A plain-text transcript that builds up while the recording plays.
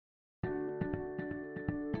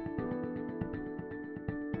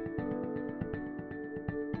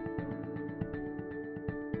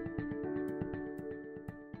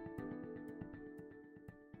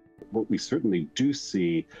what we certainly do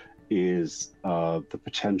see is the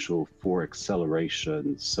potential for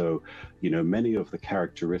acceleration. So, many of the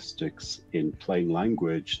characteristics in plain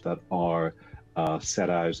language that are set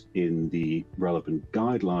out in the relevant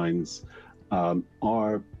guidelines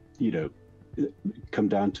are, come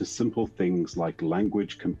down to simple things like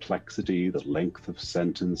language complexity, the length of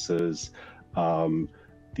sentences,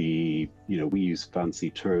 we use fancy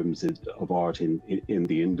terms of art in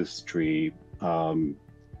the industry,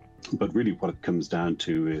 but really what it comes down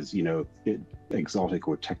to is, exotic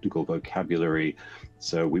or technical vocabulary.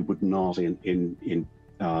 So we would not in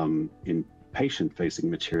patient-facing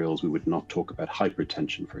materials, we would not talk about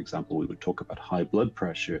hypertension, for example. We would talk about high blood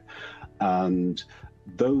pressure, and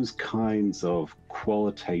those kinds of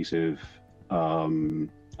qualitative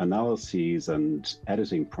analyses and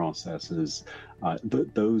editing processes,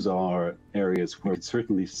 those are areas where we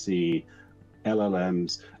certainly see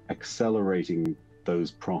LLMs accelerating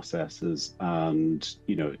those processes and,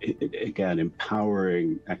 again,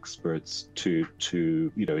 empowering experts to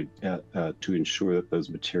ensure that those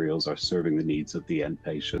materials are serving the needs of the end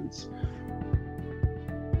patients.